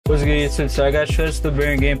What's good, YouTube? So I got Trust the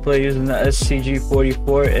Baron gameplay using the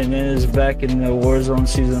STG44, and then it's back in the Warzone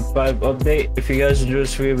Season 5 update. If you guys enjoy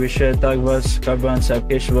this video, be sure to talk about, subscribe button,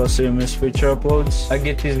 notification bell so you miss future uploads. I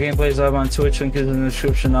get these gameplays live on Twitch, link is in the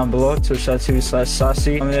description down below,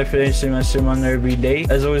 twitch.tv/saucy. I'm there for the stream, I stream on there every day.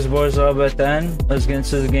 As always, boys, all at the end. Let's get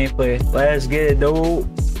into the gameplay. Let's get it, though.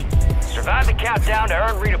 Survive the countdown to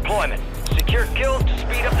earn redeployment. Secure kills to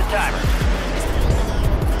speed up the timer.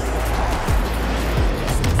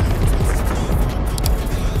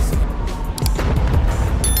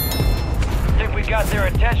 We got their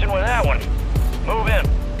attention with that one. Move in.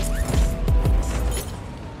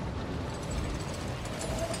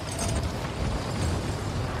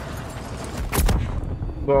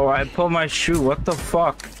 Bro, I pulled my shoe. What the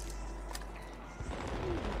fuck?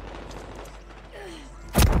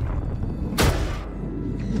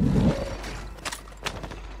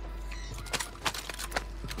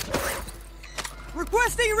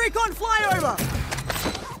 Requesting recon flyover!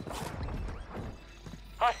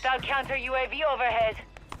 Hostile counter UAV overhead.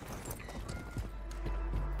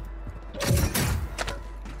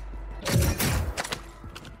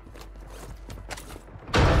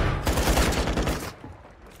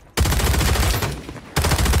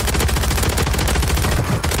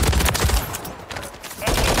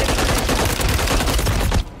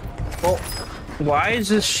 Oh, why is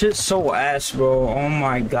this shit so ass, bro? Oh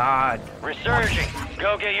my god. Resurging.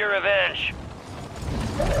 Go get your revenge.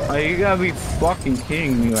 Oh, you gotta be fucking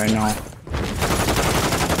kidding me right now.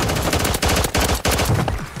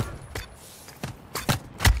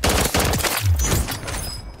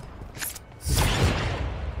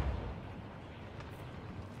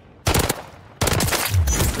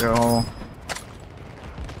 Yo.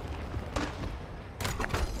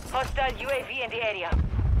 Hostile UAV in the area.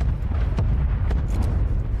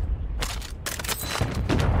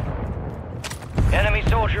 Enemy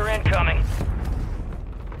soldier incoming.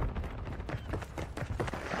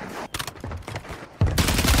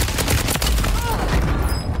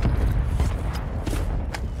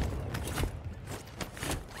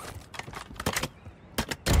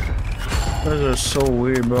 Those are so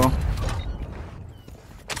weird, bro.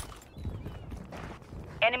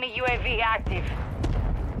 Enemy UAV active.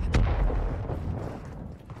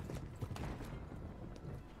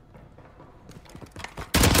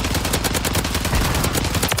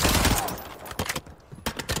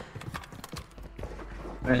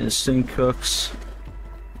 Man, this thing cooks.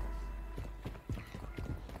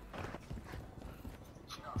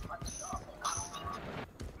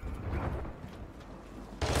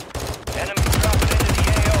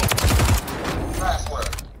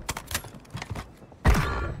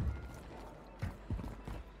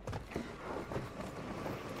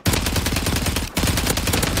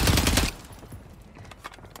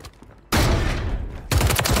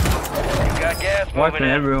 Wiping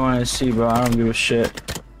everyone I see, bro. I don't give a shit.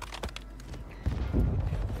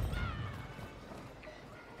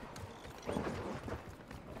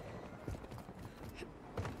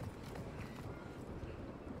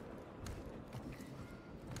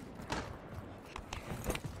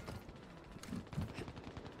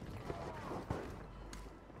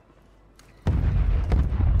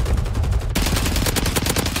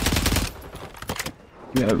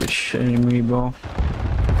 You gotta be shitting me, bro.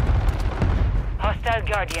 Hostile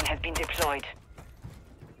Guardian has been deployed.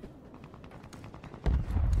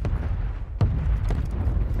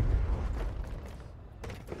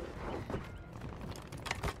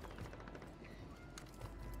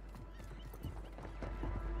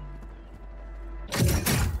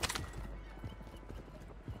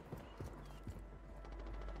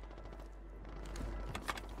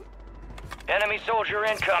 Enemy soldier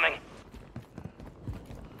incoming.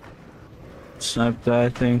 Sniped that, I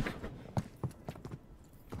think.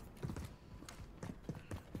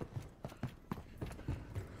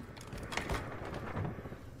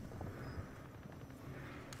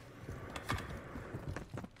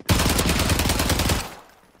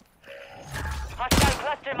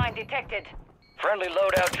 Cluster mine detected. Friendly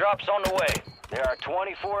loadout drops on the way. There are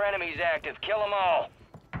 24 enemies active. Kill them all.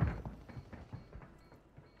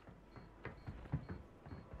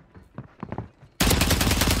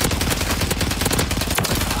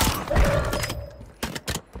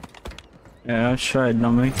 Yeah, I tried,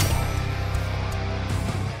 dummy.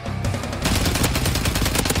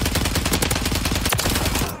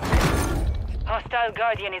 Hostile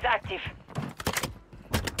Guardian is active.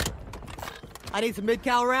 I need some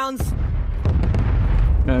mid-cal rounds.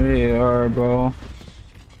 Yeah, they are, bro.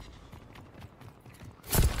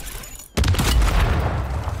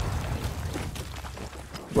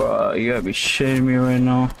 Bro, you gotta be shitting me right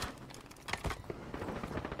now.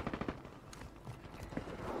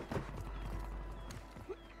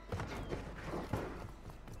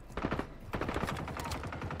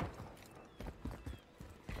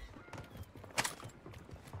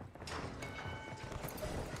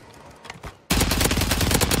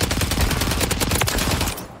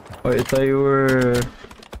 Wait, I thought you were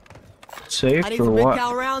safe I need or some what?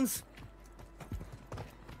 mid-cal rounds.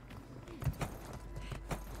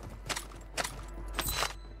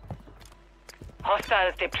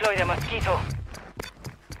 Hostiles deploy the mosquito.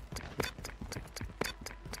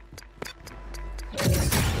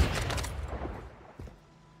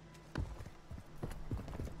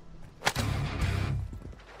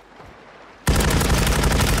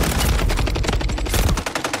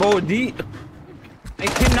 Bro, I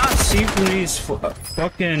cannot see from these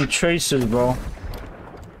fucking traces, bro.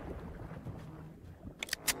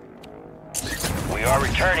 We are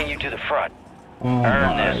returning you to the front. Oh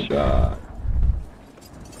Earn my this. god.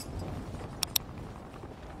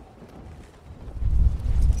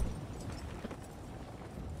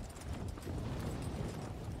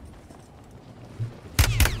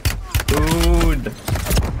 Dude.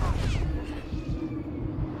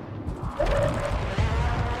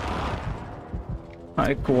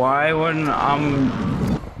 Like, why when I'm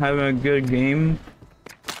having a good game,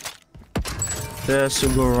 that has to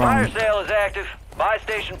go wrong? Fire sale is active. Buy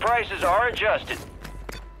station prices are adjusted.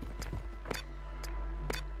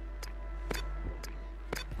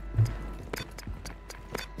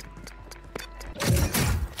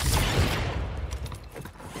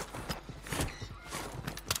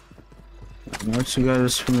 Once you got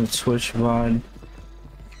this from the Twitch VOD.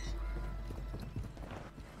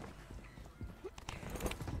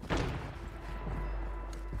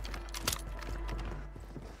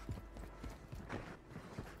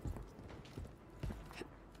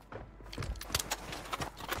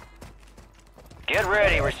 Get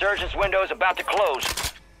ready. Resurgence window is about to close.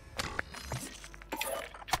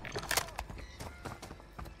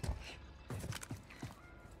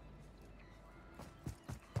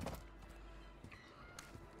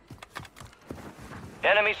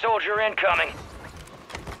 Enemy soldier incoming.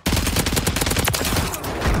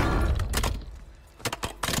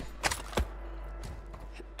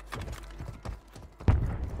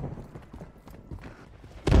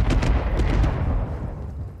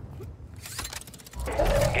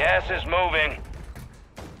 Gas is moving.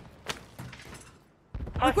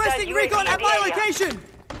 Requesting Hostile recon UAV at in my the area. location.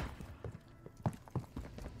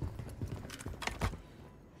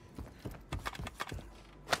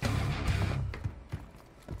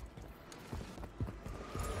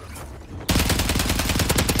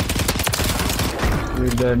 You're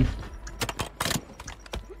dead.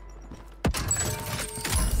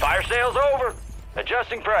 Fire sale's over.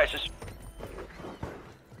 Adjusting prices.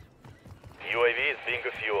 UAV is being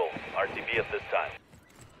a fuel. RTB at this time.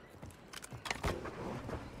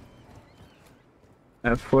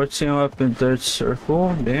 At 14 up in third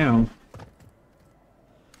circle? Damn.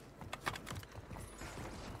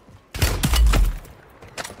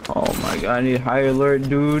 Oh my god, I need high alert,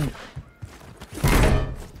 dude.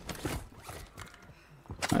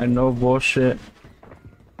 I know bullshit.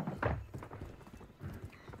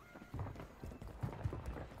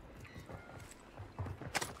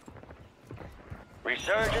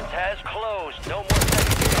 Resurgence has closed. No more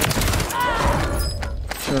second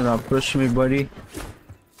chance. You're not pushing me, buddy.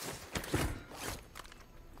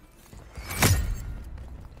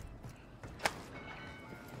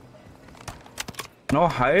 No,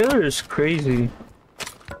 high alert is crazy.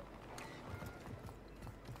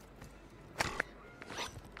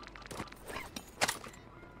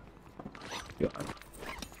 God.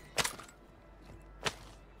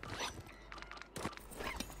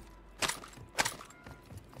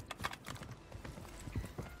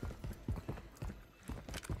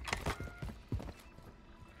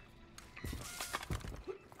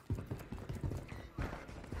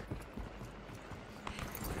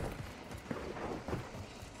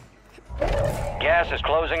 Gas is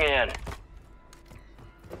closing in.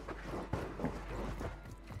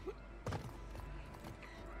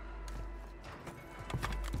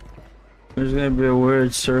 There's gonna be a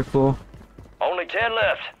weird circle. Only 10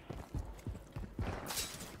 left.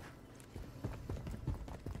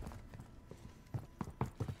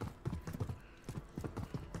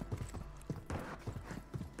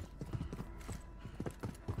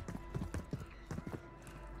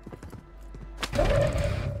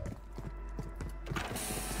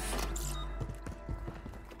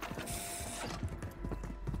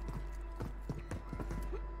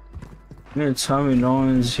 You're gonna tell me no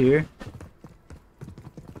one's here?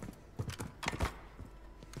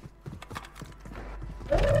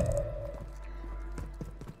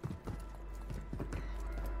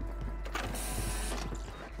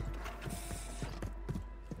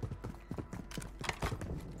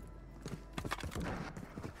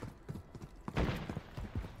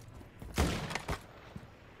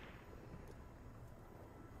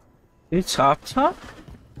 It's top?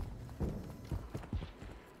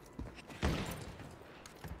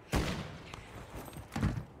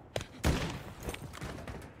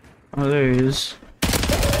 Oh, there he is.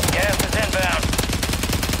 Gas is inbound.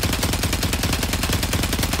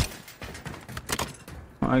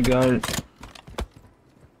 I got it.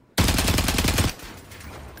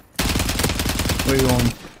 Where you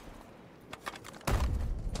going?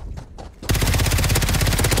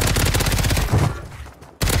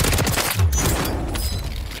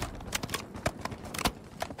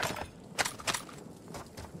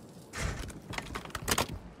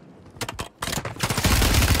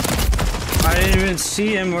 I didn't even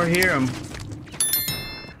see him or hear him.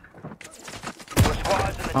 We're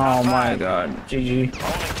squads in the top Oh my 5. god. GG.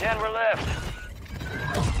 Only 10 were left.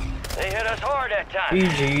 They hit us hard that time.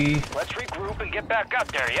 GG. Let's regroup and get back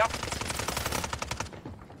up there, yep.